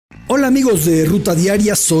Hola amigos de Ruta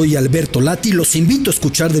Diaria, soy Alberto Lati. Los invito a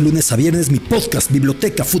escuchar de lunes a viernes mi podcast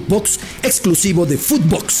Biblioteca Footbox, exclusivo de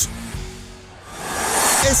Footbox.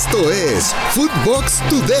 Esto es Footbox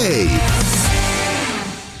Today.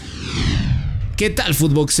 ¿Qué tal,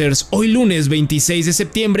 Footboxers? Hoy lunes 26 de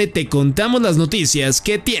septiembre te contamos las noticias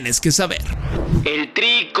que tienes que saber. El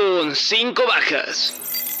Tri con 5 bajas.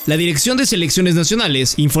 La Dirección de Selecciones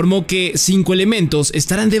Nacionales informó que 5 elementos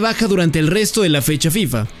estarán de baja durante el resto de la fecha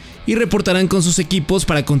FIFA y reportarán con sus equipos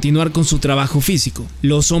para continuar con su trabajo físico.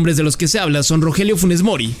 Los hombres de los que se habla son Rogelio Funes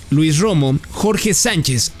Mori, Luis Romo, Jorge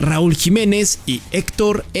Sánchez, Raúl Jiménez y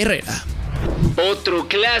Héctor Herrera. Otro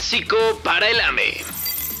clásico para el AME.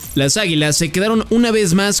 Las Águilas se quedaron una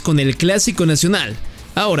vez más con el Clásico Nacional,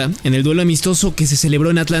 ahora en el duelo amistoso que se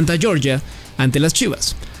celebró en Atlanta, Georgia, ante las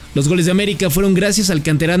Chivas. Los goles de América fueron gracias al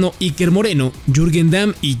canterano Iker Moreno, Jürgen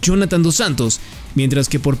Damm y Jonathan Dos Santos, mientras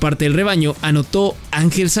que por parte del rebaño anotó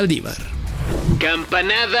Ángel Saldívar.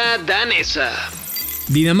 Campanada danesa.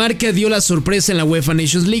 Dinamarca dio la sorpresa en la UEFA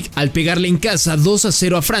Nations League al pegarle en casa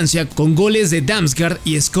 2-0 a Francia con goles de Damsgaard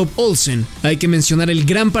y Skop Olsen. Hay que mencionar el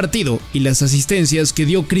gran partido y las asistencias que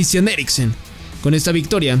dio Christian Eriksen. Con esta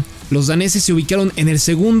victoria, los daneses se ubicaron en el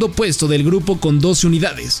segundo puesto del grupo con 12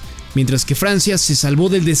 unidades, mientras que Francia se salvó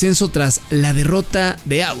del descenso tras la derrota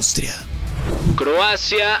de Austria.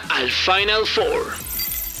 Croacia al Final Four.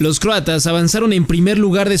 Los croatas avanzaron en primer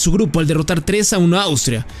lugar de su grupo al derrotar 3-1 a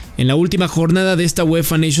Austria en la última jornada de esta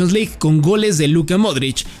UEFA Nations League con goles de Luka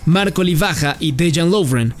Modric, Marko Livaja y Dejan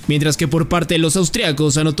Lovren, mientras que por parte de los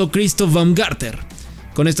austriacos anotó Christoph Baumgartner.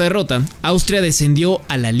 Con esta derrota, Austria descendió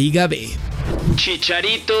a la Liga B.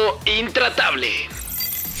 Chicharito intratable.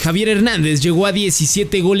 Javier Hernández llegó a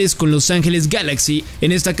 17 goles con Los Ángeles Galaxy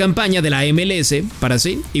en esta campaña de la MLS para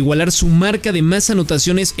así igualar su marca de más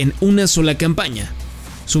anotaciones en una sola campaña.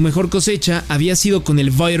 Su mejor cosecha había sido con el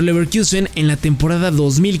Bayer Leverkusen en la temporada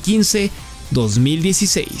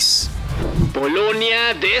 2015-2016.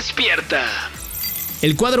 Polonia despierta.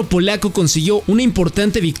 El cuadro polaco consiguió una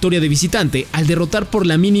importante victoria de visitante al derrotar por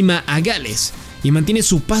la mínima a Gales y mantiene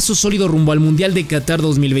su paso sólido rumbo al Mundial de Qatar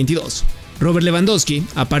 2022. Robert Lewandowski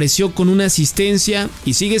apareció con una asistencia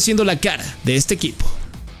y sigue siendo la cara de este equipo.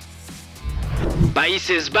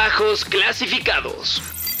 Países Bajos clasificados.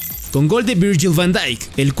 Con gol de Virgil van Dijk,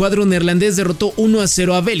 el cuadro neerlandés derrotó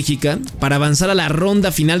 1-0 a Bélgica para avanzar a la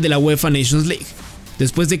ronda final de la UEFA Nations League,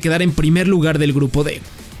 después de quedar en primer lugar del grupo D.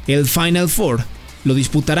 El Final Four lo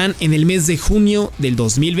disputarán en el mes de junio del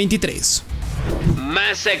 2023.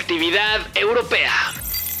 Más actividad europea.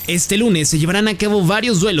 Este lunes se llevarán a cabo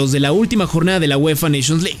varios duelos de la última jornada de la UEFA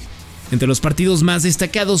Nations League. Entre los partidos más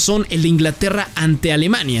destacados son el de Inglaterra ante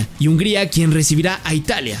Alemania y Hungría, quien recibirá a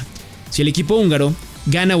Italia. Si el equipo húngaro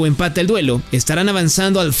gana o empata el duelo, estarán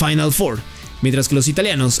avanzando al Final Four, mientras que los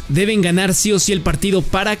italianos deben ganar sí o sí el partido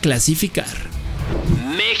para clasificar.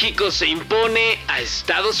 México se impone a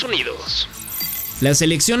Estados Unidos. La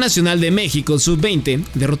Selección Nacional de México Sub-20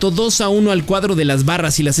 derrotó 2-1 al cuadro de las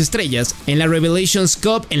Barras y las Estrellas en la Revelations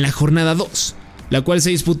Cup en la jornada 2, la cual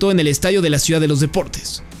se disputó en el Estadio de la Ciudad de los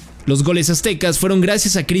Deportes. Los goles aztecas fueron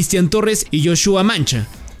gracias a Cristian Torres y Joshua Mancha.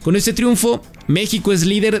 Con este triunfo, México es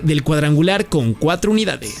líder del cuadrangular con 4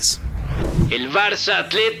 unidades. El Barça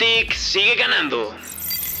Athletic sigue ganando.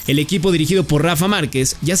 El equipo dirigido por Rafa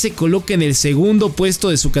Márquez ya se coloca en el segundo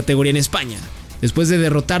puesto de su categoría en España, después de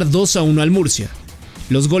derrotar 2-1 al Murcia.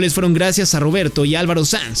 Los goles fueron gracias a Roberto y Álvaro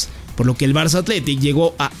Sanz, por lo que el Barça Athletic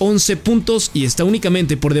llegó a 11 puntos y está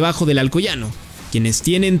únicamente por debajo del Alcoyano, quienes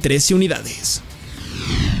tienen 13 unidades.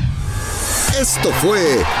 Esto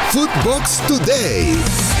fue Footbox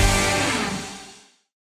Today.